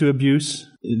can lead to abuse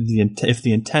if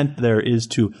the intent there is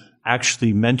to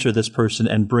actually mentor this person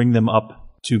and bring them up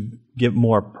to get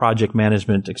more project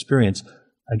management experience.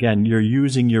 Again, you're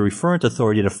using your referent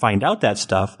authority to find out that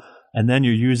stuff, and then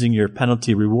you're using your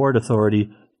penalty reward authority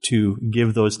to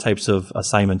give those types of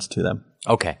assignments to them.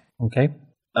 Okay.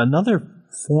 Another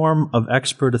form of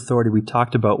expert authority we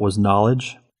talked about was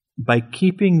knowledge. By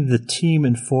keeping the team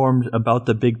informed about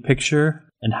the big picture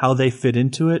and how they fit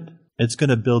into it, it's going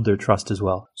to build their trust as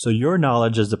well. So your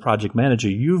knowledge as the project manager,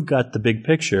 you've got the big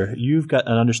picture, you've got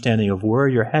an understanding of where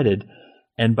you're headed,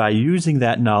 and by using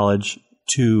that knowledge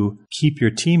to keep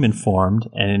your team informed,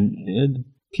 and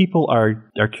people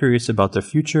are curious about their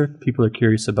future, people are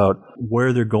curious about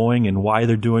where they're going and why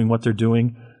they're doing what they're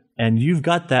doing, and you've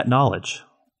got that knowledge.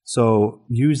 So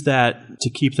use that to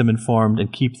keep them informed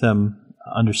and keep them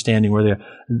understanding where they are.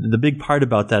 The big part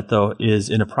about that, though, is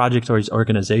in a project or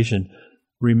organization,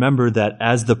 remember that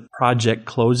as the project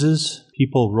closes,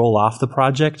 people roll off the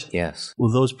project. Yes.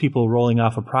 Well, those people rolling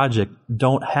off a project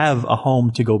don't have a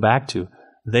home to go back to.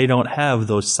 They don't have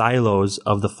those silos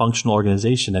of the functional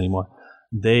organization anymore.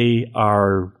 They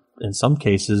are, in some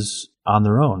cases, on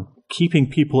their own. Keeping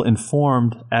people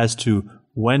informed as to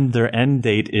when their end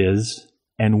date is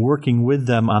and working with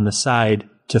them on the side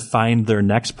to find their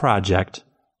next project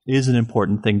is an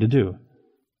important thing to do.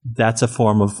 That's a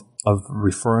form of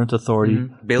referent authority.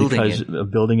 Mm-hmm.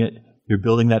 Building it. You're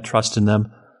building that trust in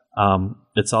them.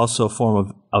 It's also a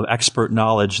form of expert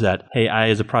knowledge that, hey, I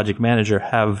as a project manager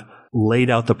have laid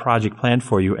out the project plan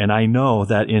for you, and I know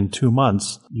that in 2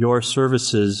 months, your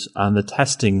services on the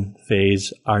testing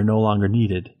phase are no longer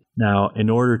needed. Now, in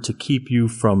order to keep you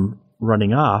from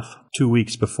running off 2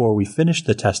 weeks before we finish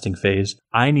the testing phase,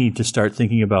 I need to start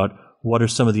thinking about what are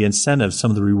some of the incentives,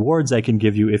 some of the rewards I can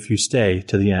give you if you stay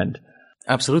to the end.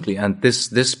 Absolutely. And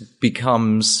this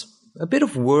becomes a bit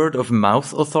of word of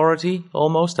mouth authority,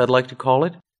 almost, I'd like to call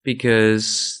it,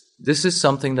 because this is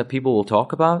something that people will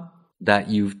talk about, that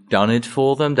you've done it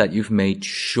for them, that you've made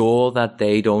sure that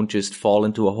they don't just fall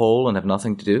into a hole and have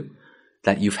nothing to do,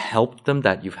 that you've helped them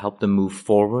move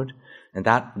forward. And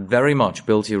that very much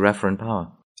builds your referent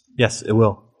power. Yes, it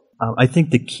will. I think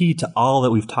the key to all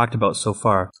that we've talked about so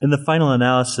far, in the final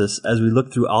analysis, as we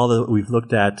look through all that we've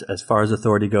looked at as far as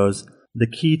authority goes, the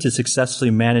key to successfully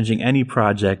managing any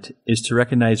project is to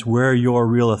recognize where your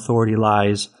real authority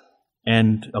lies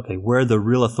and, where the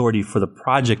real authority for the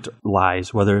project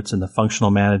lies, whether it's in the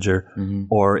functional manager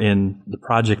or in the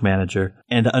project manager,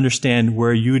 and to understand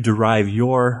where you derive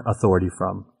your authority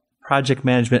from. Project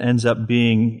management ends up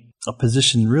being a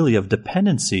position really of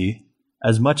dependency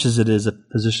as much as it is a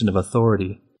position of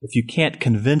authority. If you can't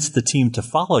convince the team to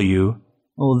follow you,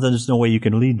 well, then there's no way you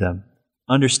can lead them.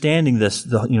 Understanding this,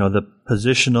 the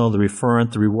positional, the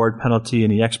referent, the reward penalty,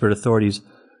 and the expert authorities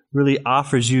really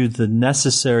offers you the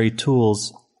necessary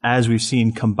tools, as we've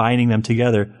seen, combining them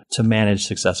together to manage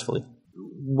successfully.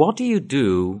 What do you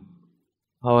do,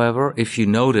 however, if you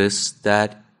notice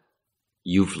that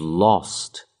you've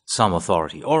lost some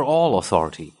authority or all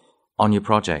authority on your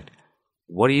project?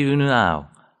 What do you do now?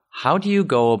 How do you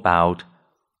go about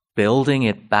building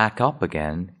it back up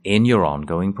again in your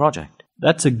ongoing project?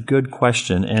 That's a good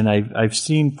question, and I've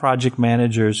seen project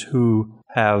managers who've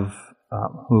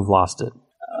lost it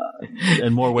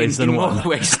in more ways than one. In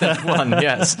more ways than one,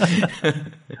 yes.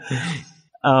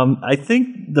 I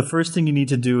think the first thing you need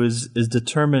to do is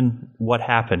determine what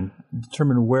happened,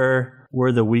 determine where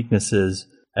the weakness is.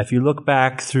 If you look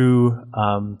back through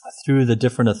the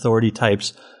different authority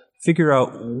types, figure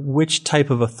out which type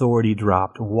of authority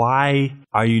dropped. Why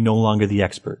are you no longer the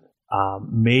expert?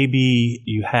 Maybe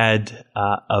you had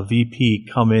a VP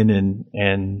come in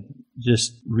and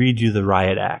just read you the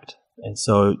riot act. And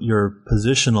so your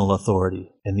positional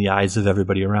authority in the eyes of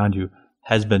everybody around you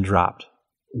has been dropped.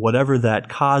 Whatever that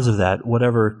cause of that,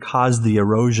 whatever caused the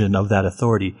erosion of that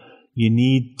authority, you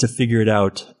need to figure it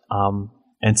out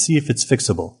and see if it's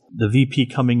fixable. The VP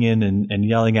coming in and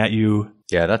yelling at you.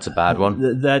 Yeah, that's a bad one.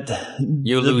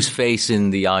 You lose face in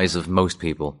the eyes of most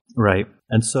people. Right.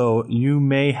 And so you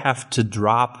may have to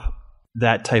drop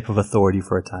that type of authority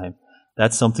for a time.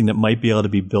 That's something that might be able to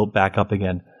be built back up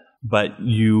again, but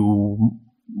you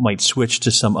might switch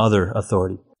to some other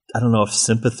authority. I don't know if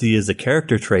sympathy is a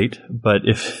character trait, but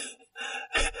if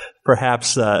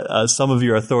perhaps some of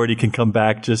your authority can come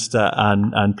back just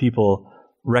on people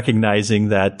recognizing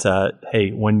that,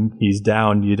 hey, when he's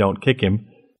down, you don't kick him.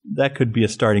 That could be a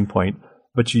starting point,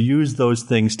 but you use those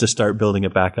things to start building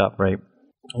it back up, right?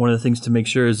 One of the things to make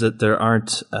sure is that there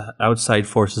aren't outside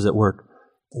forces at work.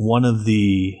 One of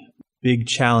the big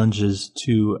challenges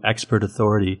to expert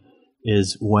authority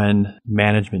is when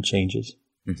management changes.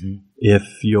 Mm-hmm.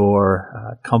 If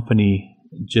your company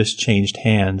just changed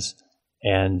hands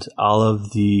and all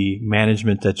of the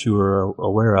management that you were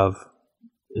aware of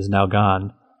is now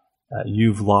gone,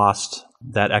 you've lost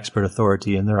that expert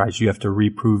authority in their eyes. You have to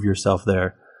reprove yourself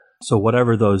there. So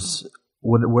wherever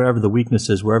the weakness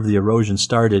is, wherever the erosion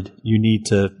started, you need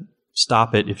to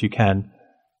stop it if you can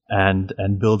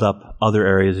and build up other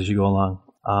areas as you go along.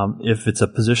 If it's a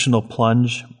positional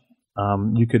plunge,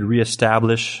 you could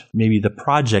reestablish maybe the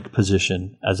project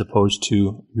position as opposed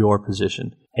to your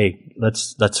position. Hey,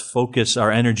 let's focus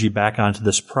our energy back onto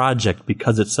this project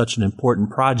because it's such an important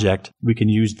project. We can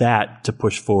use that to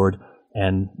push forward,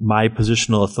 and my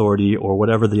positional authority or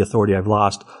whatever the authority I've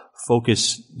lost,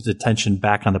 focus the attention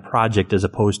back on the project as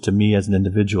opposed to me as an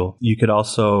individual. You could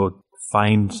also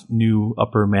find new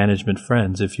upper management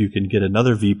friends. If you can get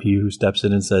another VP who steps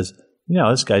in and says,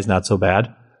 this guy's not so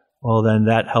bad, well, then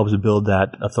that helps build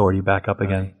that authority back up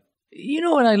again.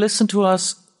 When I listen to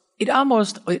us, it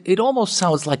almost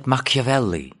sounds like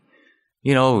Machiavelli.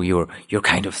 You're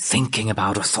kind of thinking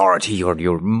about authority,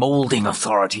 you're molding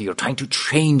authority, you're trying to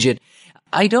change it.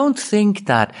 I don't think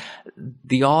that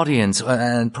the audience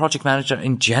and project manager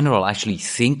in general actually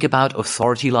think about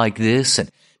authority like this and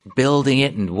building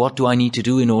it and what do I need to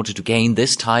do in order to gain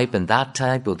this type and that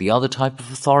type or the other type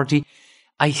of authority.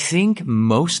 I think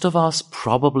most of us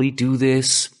probably do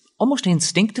this almost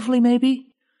instinctively, maybe.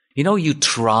 You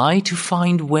try to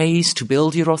find ways to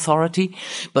build your authority,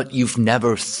 but you've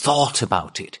never thought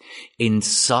about it in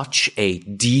such a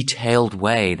detailed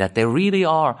way that there really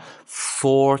are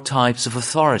 4 types of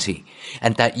authority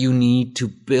and that you need to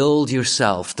build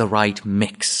yourself the right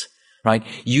mix, right?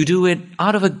 You do it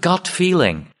out of a gut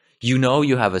feeling.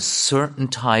 You have a certain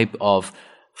type of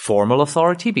formal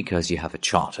authority because you have a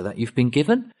charter that you've been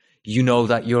given. You know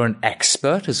that you're an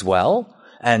expert as well.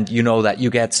 And you know that you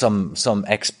get some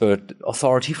expert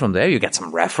authority from there. You get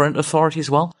some referent authority as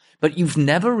well. But you've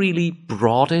never really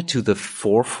brought it to the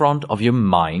forefront of your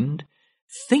mind,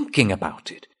 thinking about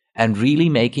it and really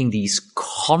making these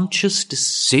conscious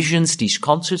decisions, these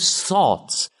conscious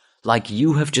thoughts, like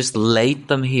you have just laid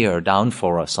them here down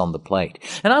for us on the plate.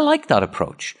 And I like that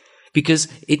approach because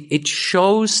it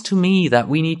shows to me that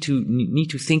we need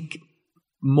to think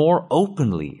more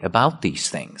openly about these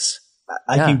things.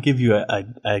 I can give you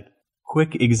a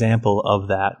quick example of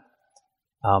that.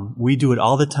 We do it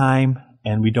all the time,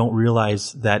 and we don't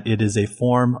realize that it is a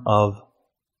form of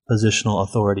positional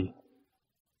authority.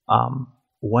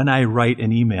 When I write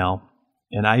an email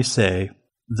and I say,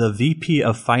 the VP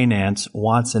of Finance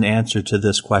wants an answer to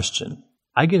this question,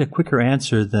 I get a quicker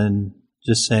answer than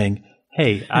just saying,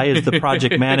 hey, I as the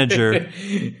project manager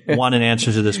want an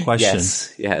answer to this question.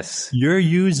 Yes. You're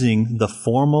using the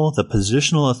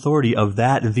positional authority of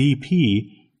that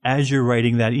VP as you're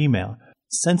writing that email.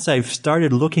 Since I've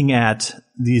started looking at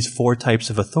these 4 types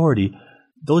of authority,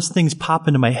 those things pop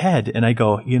into my head and I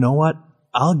go, you know what?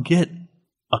 I'll get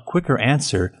a quicker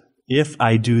answer if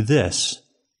I do this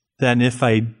than if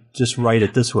I just write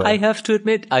it this way. I have to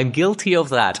admit, I'm guilty of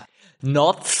that.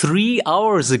 Not 3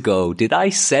 hours ago did I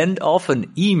send off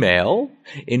an email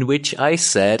in which I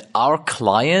said, our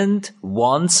client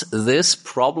wants this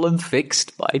problem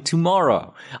fixed by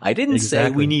tomorrow. I didn't say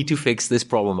we need to fix this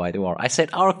problem by tomorrow. I said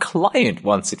our client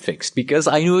wants it fixed because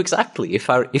I knew exactly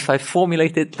if I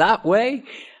formulate it that way,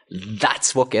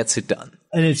 that's what gets it done.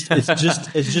 And it's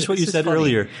just what you said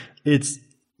earlier. It's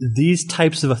these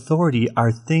types of authority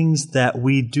are things that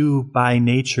we do by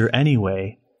nature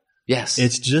anyway. Yes.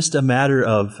 It's just a matter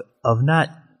of not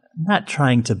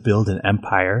trying to build an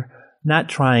empire, not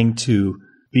trying to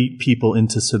beat people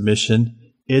into submission.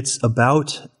 It's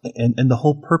about, and the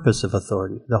whole purpose of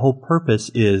authority, the whole purpose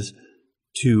is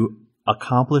to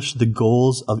accomplish the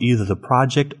goals of either the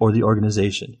project or the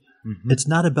organization. Mm-hmm. It's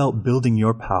not about building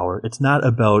your power. It's not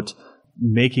about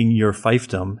making your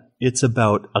fiefdom. It's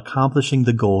about accomplishing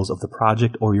the goals of the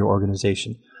project or your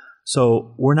organization.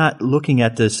 So we're not looking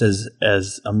at this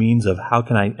as a means of how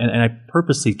can I, and I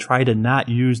purposely try to not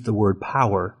use the word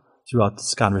power throughout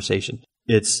this conversation.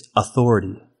 it's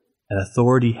authority. And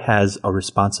authority has a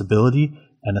responsibility,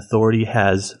 and authority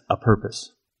has a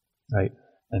purpose, right?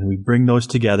 And we bring those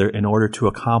together in order to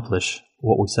accomplish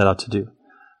what we set out to do.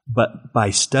 But by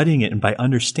studying it and by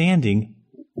understanding,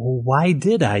 well, why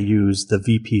did I use the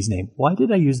VP's name? Why did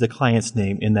I use the client's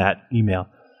name in that email?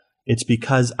 It's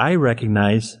because I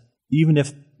recognize, even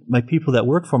if my people that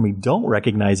work for me don't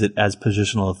recognize it as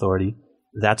positional authority,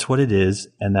 that's what it is,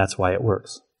 and that's why it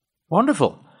works.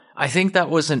 Wonderful. I think that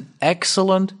was an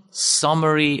excellent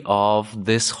summary of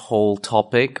this whole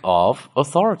topic of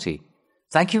authority.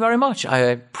 Thank you very much. I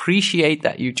appreciate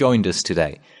that you joined us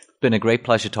today. It's been a great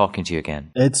pleasure talking to you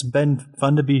again. It's been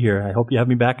fun to be here. I hope you have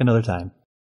me back another time.